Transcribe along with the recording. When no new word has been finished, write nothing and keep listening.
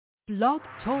Blog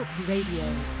Talk Radio.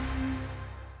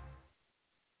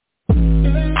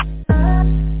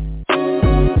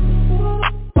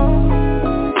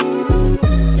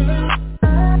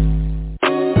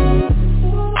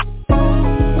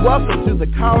 Welcome to the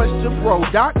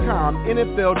College2Pro.com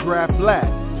NFL Draft Blast,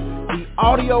 the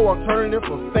audio alternative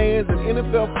for fans and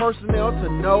NFL personnel to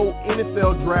know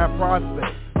NFL draft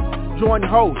prospects. Join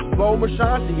host Bo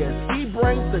Marchionte as he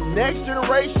brings the next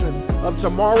generation of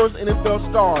tomorrow's NFL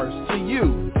stars to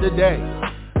you today.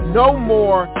 No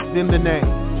more than the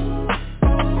name.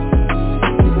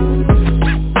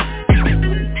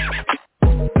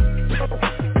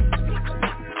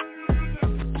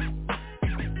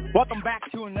 Welcome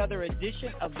back to another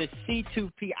edition of the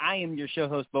C2P. I am your show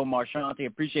host, Bo Marchionte.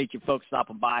 Appreciate you folks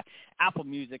stopping by. Apple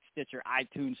Music, Stitcher,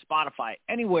 iTunes, Spotify,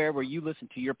 anywhere where you listen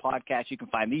to your podcast, you can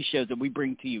find these shows that we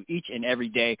bring to you each and every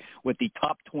day with the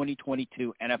top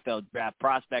 2022 NFL draft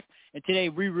prospects. And today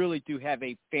we really do have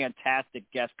a fantastic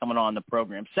guest coming on the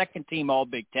program. Second team All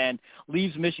Big Ten,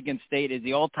 leaves Michigan State as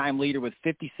the all-time leader with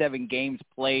 57 games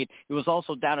played. He was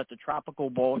also down at the Tropical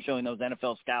Bowl showing those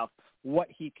NFL scouts what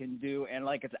he can do. And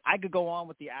like I said, I could go on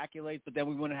with the accolades, but then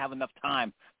we wouldn't have enough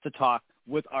time to talk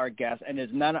with our guest. And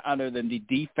there's none other than the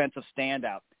defensive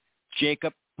standout,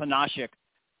 Jacub Panasiuk.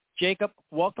 Jacub,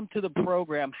 welcome to the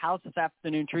program. How's this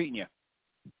afternoon treating you?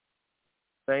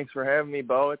 Thanks for having me,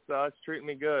 Bo. It's treating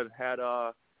me good. Had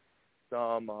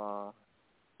some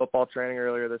football training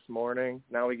earlier this morning.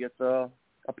 Now we get a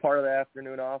part of the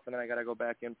afternoon off, and then I got to go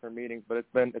back in for meetings. But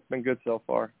it's been good so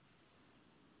far.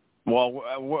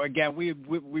 Well, again, we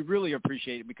really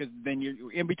appreciate it because then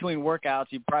you're in between workouts.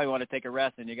 You probably want to take a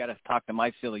rest, and you got to talk to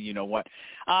my silly, you know what.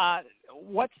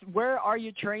 Where are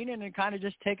you training, and kind of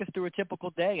just take us through a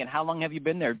typical day, and how long have you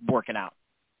been there working out?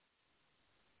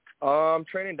 I'm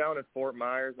training down at Fort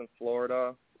Myers in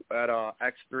Florida at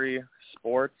X3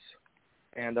 Sports,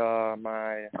 and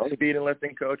my speed and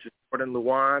lifting coach is Jordan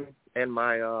Luan, and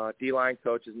my D-line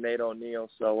coach is Nate O'Neill.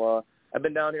 So I've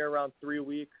been down here around 3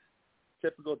 weeks.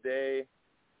 Typical day,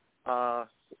 our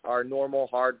normal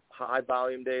high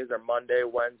volume days are Monday,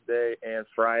 Wednesday, and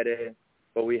Friday.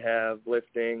 But we have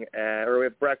lifting we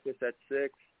have breakfast at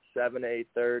 6, 7 to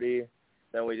 8:30.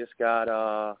 Then we just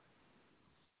got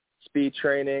speed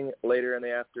training later in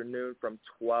the afternoon from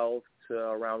 12 to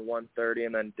around 1:30,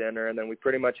 and then dinner. And then we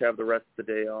pretty much have the rest of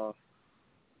the day off.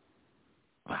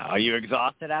 Wow. Are you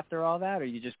exhausted after all that, or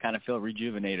you just kind of feel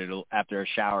rejuvenated after a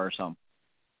shower or something?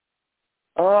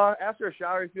 After a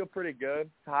shower, you feel pretty good.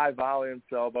 It's high volume,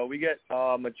 but we get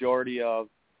majority of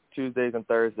Tuesdays and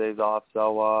Thursdays off,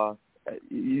 so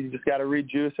you just got to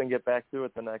rejuice and get back to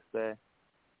it the next day.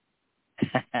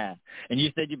 And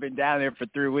you said you've been down there for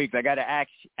 3 weeks. I got to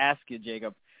ask you,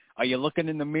 Jacub, are you looking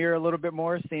in the mirror a little bit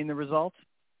more, seeing the results?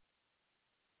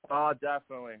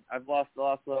 Definitely. I've lost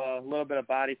a little bit of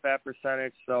body fat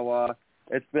percentage, so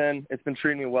it's been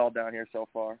treating me well down here so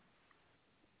far.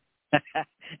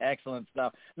 Excellent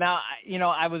stuff. Now,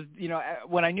 I was,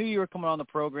 when I knew you were coming on the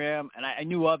program, and I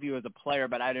knew of you as a player,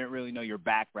 but I didn't really know your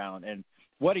background. And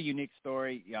what a unique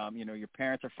story. Your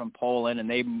parents are from Poland, and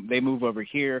they move over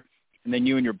here, and then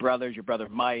you and your brother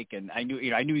Mike, and I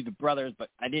knew the brothers, but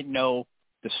I didn't know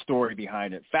the story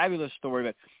behind it. Fabulous story.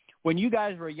 But when you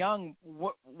guys were young,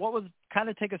 what was kind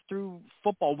of take us through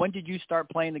football? When did you start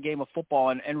playing the game of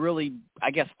football and really,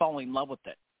 I guess, falling in love with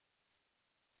it?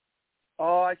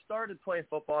 I started playing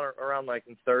football around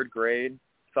in third grade.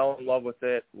 Fell in love with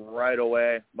it right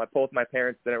away. Both my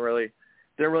parents didn't really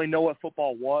know what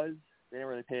football was. They didn't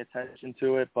really pay attention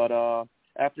to it. But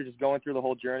after just going through the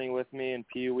whole journey with me in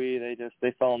Pee Wee,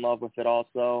 they fell in love with it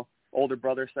also. Older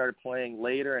brother started playing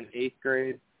later in 8th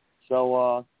grade.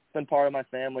 So it's been part of my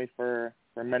family for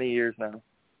many years now.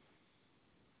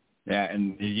 Yeah,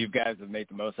 and you guys have made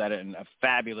the most out of it in a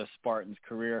fabulous Spartans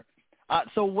career.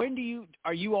 So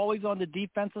are you always on the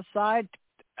defensive side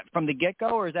from the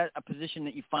get-go, or is that a position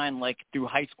that you find through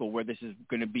high school where this is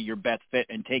going to be your best fit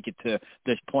and take it to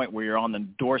this point where you're on the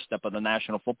doorstep of the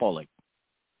National Football League?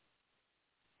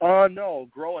 No.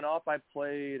 Growing up, I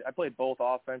played both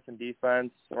offense and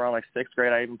defense. Around 6th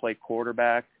grade, I even played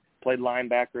quarterback, played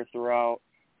linebacker throughout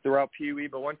Pee Wee.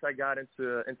 But once I got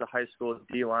into high school,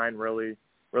 D-line really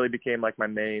became my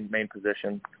main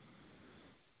position.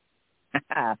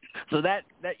 So that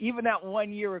even that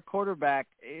 1 year at quarterback,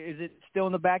 is it still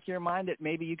in the back of your mind that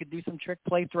maybe you could do some trick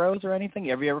play throws or anything?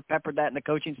 Have you ever peppered that in the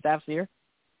coaching staff's ear?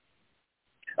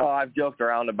 Oh, I've joked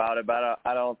around about it, but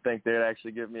I don't think they'd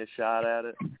actually give me a shot at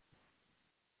it.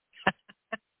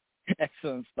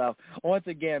 Excellent stuff. Once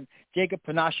again, Jacub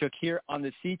Panasiuk here on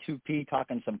the C2P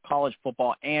talking some college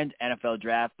football and NFL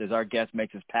draft as our guest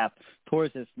makes his path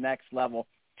towards this next level.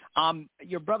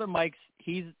 Your brother Mike's,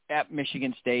 he's at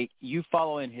Michigan State. You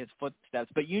follow in his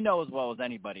footsteps, but you know as well as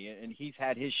anybody, and he's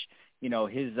had his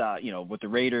with the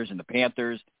Raiders and the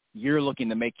Panthers. You're looking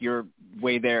to make your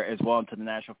way there as well into the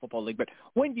National Football League. But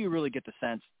when do you really get the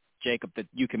sense, Jacob, that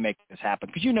you can make this happen?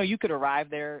 Because you could arrive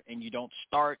there and you don't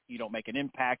start, you don't make an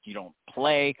impact, you don't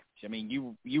play. I mean,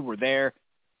 you were there.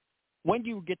 When do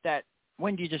you get that?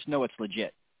 When do you just know it's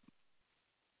legit?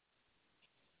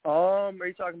 Are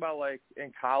you talking about like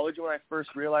in college when I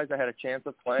first realized I had a chance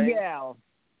of playing?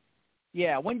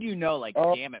 Yeah. When do you know, like,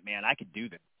 damn it, man, I could do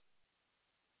this?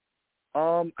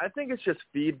 I think it's just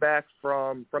feedback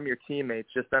from your teammates,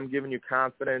 just them giving you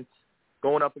confidence,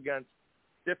 going up against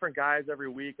different guys every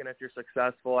week. And if you're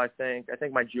successful, I think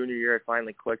my junior year it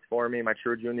finally clicked for me, my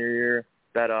true junior year,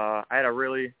 that I had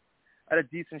a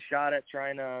decent shot at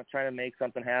trying to make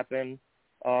something happen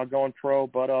going pro.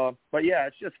 But yeah,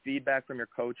 it's just feedback from your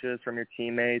coaches, from your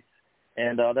teammates,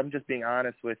 and them just being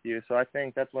honest with you. So I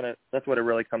think that's what it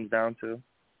really comes down to.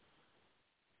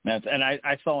 And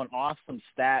I saw an awesome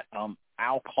stat.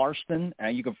 Al Karsten,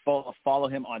 you can follow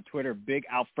him on Twitter, Big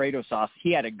Alfredo Sauce.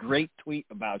 He had a great tweet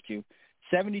about you.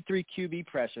 73 QB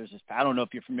pressures. I don't know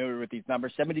if you're familiar with these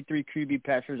numbers. 73 QB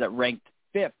pressures that ranked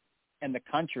 5th in the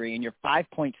country, and your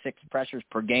 5.6 pressures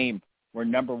per game were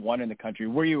number 1 in the country.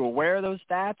 Were you aware of those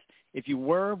stats? If you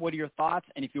were, what are your thoughts?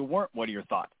 And if you weren't, what are your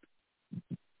thoughts?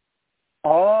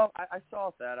 I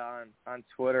saw that on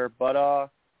Twitter, but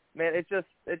man, it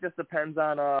just depends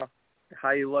on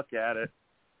how you look at it,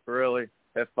 really.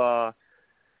 If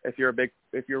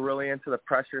you're really into the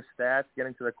pressure stats,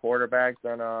 getting to the quarterback,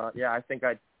 then yeah, I think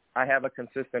I have a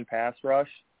consistent pass rush.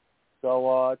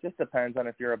 So it just depends on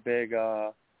if you're a big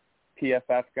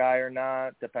PFF guy or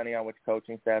not, depending on which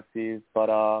coaching staff sees. But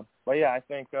yeah, I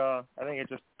think it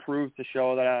just proves to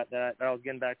show that I was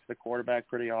getting back to the quarterback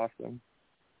pretty often.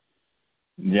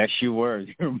 Yes, you were.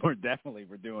 You were definitely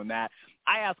were doing that.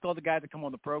 I ask all the guys that come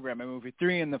on the program. I mean, if you're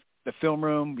 3 in the film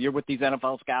room, you're with these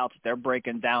NFL scouts, they're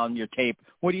breaking down your tape.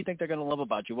 What do you think they're going to love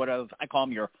about you? What else? I call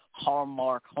them your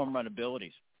hallmark home run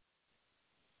abilities.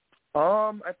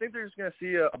 I think they're just going to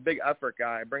see a big effort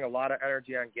guy. Bring a lot of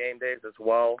energy on game days as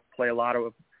well. Play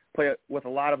with a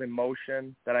lot of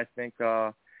emotion that I think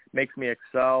makes me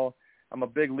excel. I'm a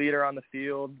big leader on the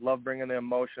field. Love bringing the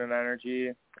emotion and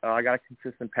energy. I got a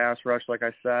consistent pass rush, like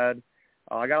I said.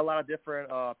 I got a lot of different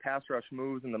pass rush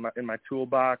moves in my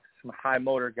toolbox. I'm a high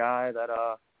motor guy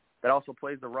that also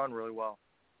plays the run really well.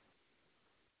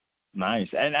 Nice.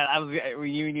 And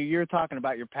you were talking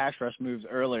about your pass rush moves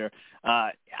earlier.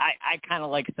 I kind of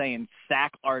like saying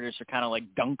sack artists are kind of like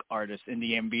dunk artists in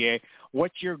the NBA.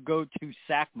 What's your go-to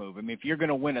sack move? I mean, if you're going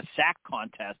to win a sack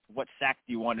contest, what sack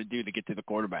do you want to do to get to the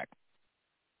quarterback?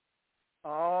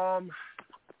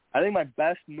 I think my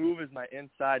best move is my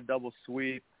inside double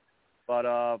sweep, but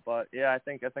yeah, I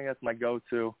think that's my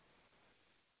go-to.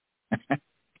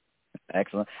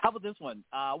 Excellent. How about this one?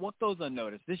 What goes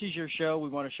unnoticed? This is your show. We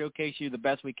want to showcase you the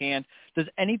best we can. Does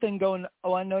anything go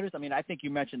unnoticed? I mean, I think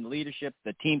you mentioned the leadership,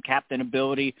 the team captain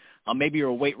ability. Maybe you're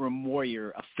a weight room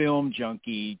warrior, a film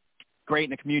junkie, great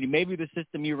in the community. Maybe the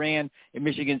system you ran at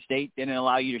Michigan State didn't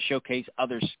allow you to showcase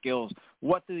other skills.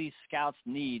 What do these scouts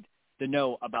need to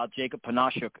know about Jacub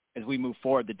Panasiuk as we move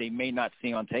forward that they may not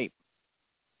see on tape?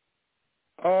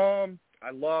 I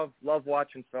love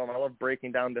watching film. I love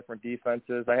breaking down different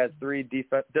defenses. I had 3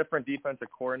 different defensive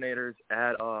coordinators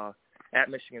at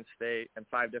Michigan State and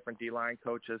 5 different D-line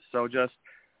coaches. So just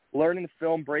learning the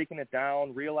film, breaking it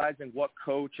down, realizing what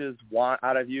coaches want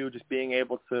out of you, just being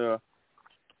able to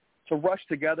rush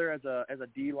together as a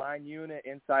D-line unit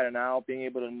inside and out, being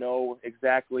able to know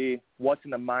exactly what's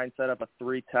in the mindset of a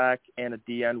 3-tech and a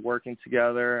D-end working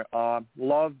together.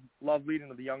 Love leading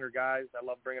to the younger guys. I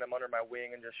love bringing them under my wing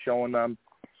and just showing them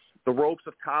the ropes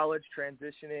of college,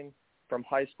 transitioning from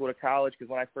high school to college, because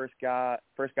when I first got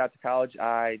to college,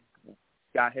 I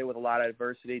got hit with a lot of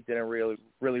adversity, didn't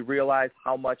really realize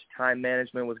how much time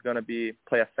management was going to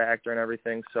play a factor and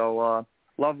everything. So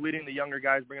love leading the younger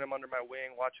guys, bringing them under my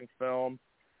wing, watching film.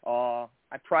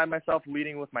 I pride myself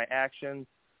leading with my actions.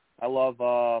 I love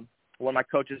when my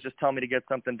coaches just tell me to get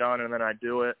something done and then I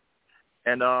do it.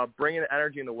 And bringing the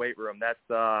energy in the weight room, that's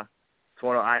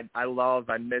one I love.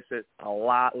 I miss it a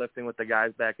lot, lifting with the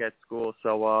guys back at school.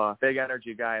 So big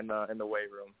energy guy in the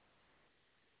weight room.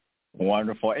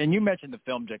 Wonderful. And you mentioned the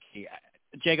film junkie.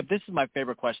 Jacob, this is my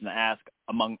favorite question to ask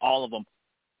among all of them.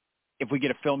 If we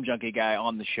get a film junkie guy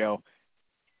on the show,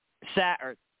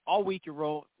 all week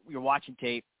you're watching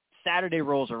tape. Saturday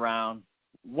rolls around.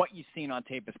 What you've seen on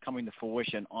tape is coming to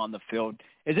fruition on the field.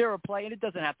 Is there a play, and it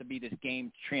doesn't have to be this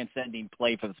game-transcending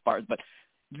play for the Spartans, but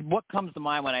what comes to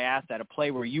mind when I ask that? A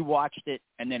play where you watched it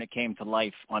and then it came to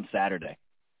life on Saturday.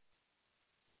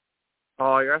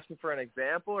 Oh, you're asking for an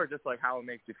example or just like how it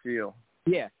makes you feel?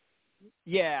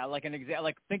 Yeah, like an example.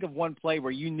 Like think of one play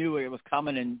where you knew it was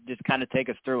coming and just kind of take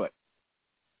us through it.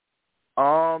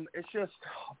 It's just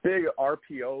big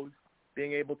RPOs,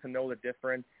 being able to know the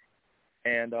difference,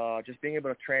 and just being able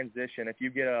to transition. If you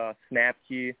get a snap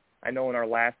key, I know in our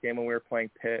last game when we were playing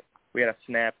Pitt, we had a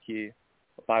snap key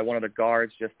by one of the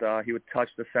guards. Just he would touch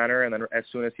the center, and then as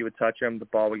soon as he would touch him, the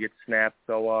ball would get snapped.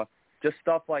 So just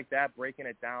stuff like that, breaking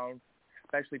it down,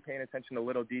 especially paying attention to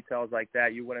little details like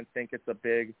that. You wouldn't think it's a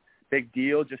big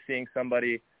deal just seeing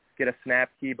somebody get a snap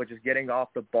key, but just getting off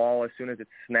the ball as soon as it's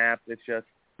snapped,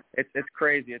 it's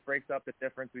crazy. It breaks up the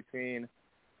difference between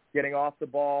getting off the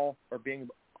ball or being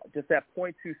just that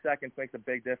 0.2 seconds makes a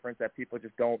big difference that people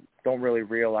just don't really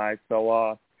realize.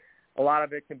 So a lot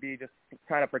of it can be just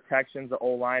kind of protections the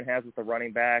O-line has with the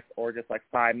running back, or just like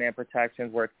 5-man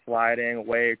protections where it's sliding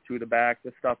away to the back,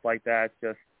 just stuff like that.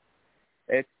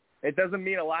 It doesn't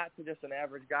mean a lot to just an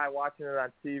average guy watching it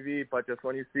on TV, but just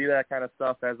when you see that kind of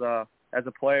stuff as a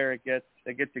player, it gets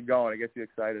you going, it gets you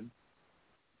excited.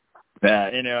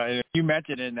 Yeah, you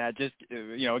mentioned in that just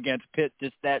against Pitt,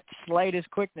 just that slightest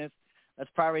quickness. That's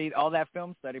probably all that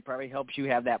film study probably helps you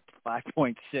have that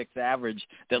 5.6 average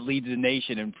that leads the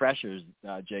nation in pressures,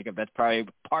 Jacob. That's probably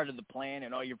part of the plan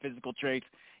and all your physical traits.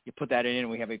 You put that in, and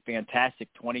we have a fantastic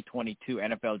 2022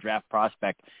 NFL draft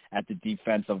prospect at the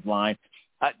defensive line.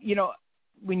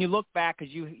 When you look back,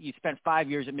 because you spent 5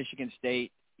 years at Michigan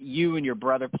State, you and your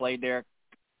brother played there.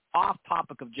 Off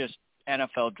topic of just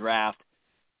NFL draft,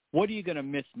 what are you going to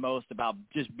miss most about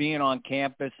just being on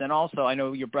campus? And also, I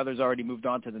know your brother's already moved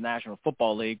on to the National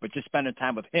Football League, but just spending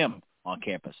time with him on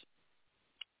campus.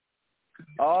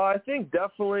 I think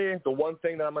definitely the one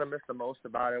thing that I'm going to miss the most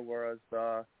about it was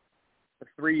the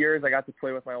 3 years I got to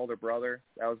play with my older brother.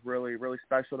 That was really, really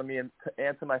special to me and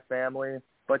to my family.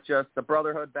 But just the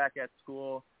brotherhood back at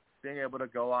school, being able to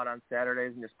go out on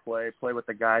Saturdays and just play with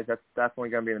the guys, that's definitely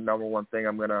going to be the number one thing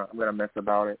I'm gonna miss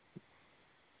about it.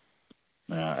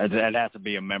 It has to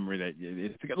be a memory that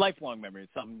it's a lifelong memory.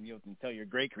 It's something you can tell your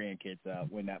great grandkids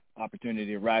when that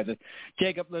opportunity arises.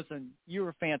 Jacob, listen, you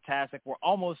were fantastic. We're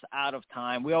almost out of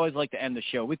time. We always like to end the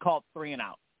show. We call it 3 and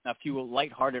Out. A few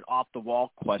lighthearted,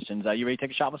 off-the-wall questions. You ready to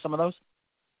take a shot with some of those?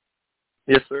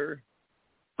 Yes, sir.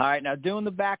 All right. Now, doing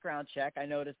the background check, I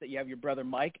noticed that you have your brother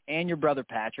Mike and your brother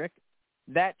Patrick.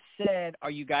 That said,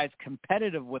 are you guys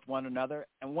competitive with one another?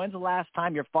 And when's the last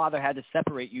time your father had to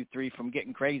separate you three from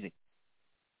getting crazy?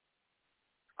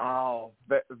 Oh,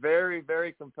 very,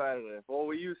 very competitive. Well,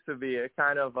 we used to be. It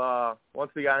kind of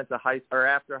once we got into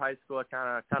after high school, it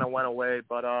kind of went away.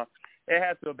 But it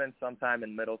had to have been sometime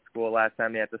in middle school last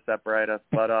time they had to separate us.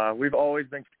 But we've always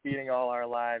been competing all our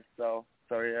lives. So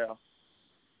yeah.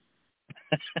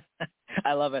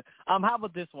 I love it. How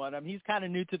about this one? He's kind of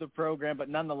new to the program, but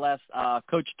nonetheless,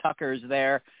 Coach Tucker's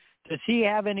there. Does he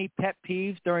have any pet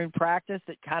peeves during practice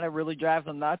that kind of really drives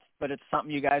him nuts, but it's something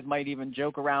you guys might even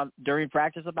joke around during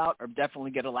practice about or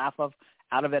definitely get a laugh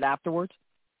out of it afterwards?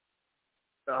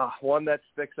 One that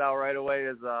sticks out right away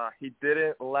is he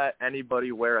didn't let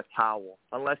anybody wear a towel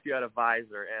unless you had a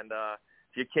visor. And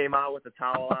if you came out with a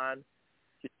towel on,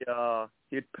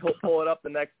 he'd pull it up the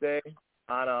next day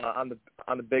on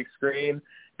the big screen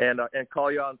and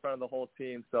call you out in front of the whole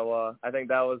team. So I think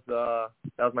that was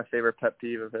my favorite pet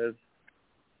peeve of his.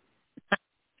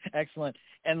 Excellent.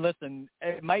 And listen,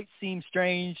 it might seem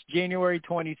strange, January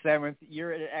 27th,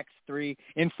 you're at X3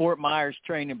 in Fort Myers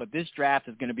training, but this draft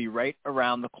is going to be right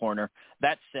around the corner.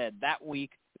 That said, that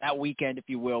weekend, if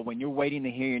you will, when you're waiting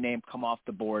to hear your name come off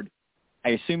the board, I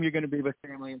assume you're going to be with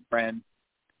family and friends.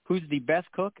 Who's the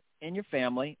best cook in your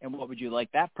family, and what would you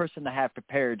like that person to have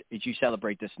prepared as you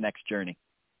celebrate this next journey?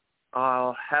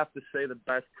 I'll have to say the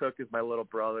best cook is my little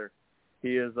brother.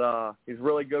 He's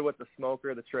really good with the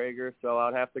smoker, the Traeger, so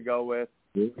I'd have to go with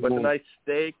a nice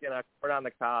steak and a corn on the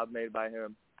cob made by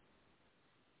him.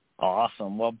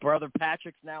 Awesome. Well, Brother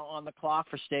Patrick's now on the clock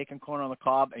for steak and corn on the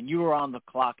cob, and you are on the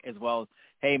clock as well.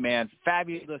 Hey, man,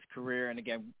 fabulous career. And,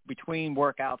 again, between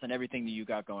workouts and everything that you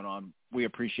got going on, we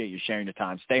appreciate you sharing your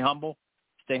time. Stay humble,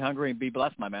 stay hungry, and be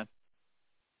blessed, my man.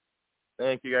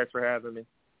 Thank you guys for having me.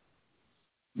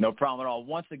 No problem at all.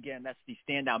 Once again, that's the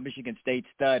standout Michigan State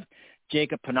stud,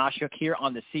 Jacub Panasiuk, here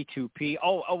on the C2P.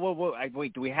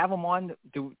 Wait, do we have him on?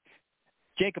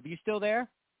 Jacob, you still there?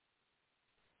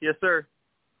 Yes, sir.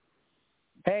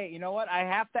 Hey, you know what? I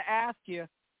have to ask you,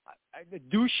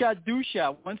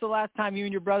 Dusha. When's the last time you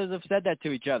and your brothers have said that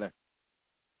to each other?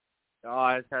 Oh,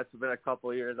 it has been a couple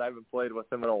of years. I haven't played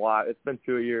with him in a while. It's been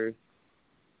 2 years.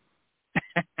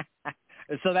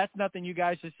 So that's nothing you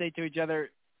guys just say to each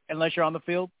other unless you're on the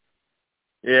field?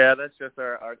 Yeah, that's just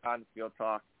our on-field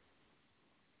talk.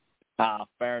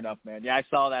 Fair enough, man. Yeah, I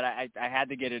saw that. I had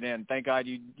to get it in. Thank God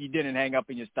you didn't hang up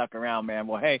and you stuck around, man.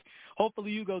 Well, hey,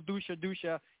 hopefully you go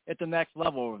dusha at the next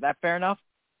level. Is that fair enough?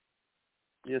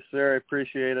 Yes, sir. I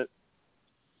appreciate it.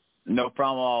 No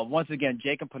problem at all. Once again,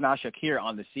 Jacub Panasiuk here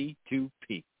on the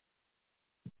C2P.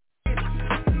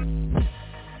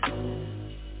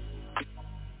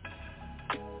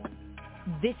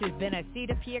 This has been a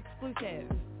C2P exclusive.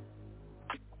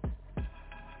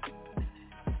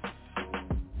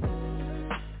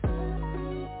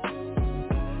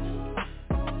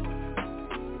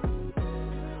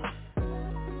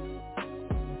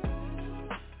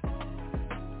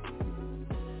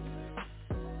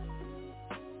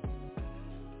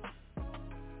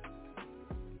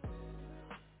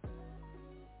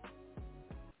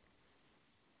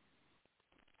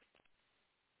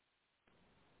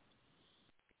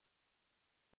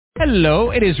 Hello,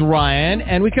 it is Ryan,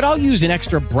 and we could all use an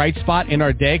extra bright spot in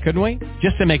our day, couldn't we?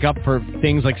 Just to make up for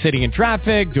things like sitting in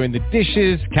traffic, doing the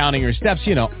dishes, counting your steps,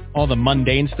 all the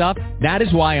mundane stuff. That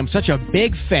is why I'm such a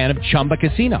big fan of Chumba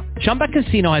Casino. Chumba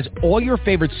Casino has all your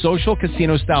favorite social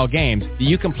casino-style games that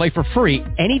you can play for free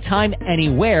anytime,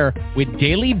 anywhere with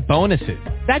daily bonuses.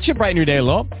 That should brighten your day a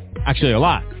little. Actually, a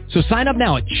lot. So sign up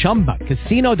now at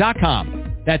ChumbaCasino.com.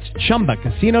 That's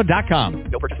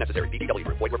ChumbaCasino.com. No purchase necessary. VGW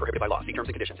Group. Void where prohibited by law. See terms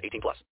and conditions. 18+.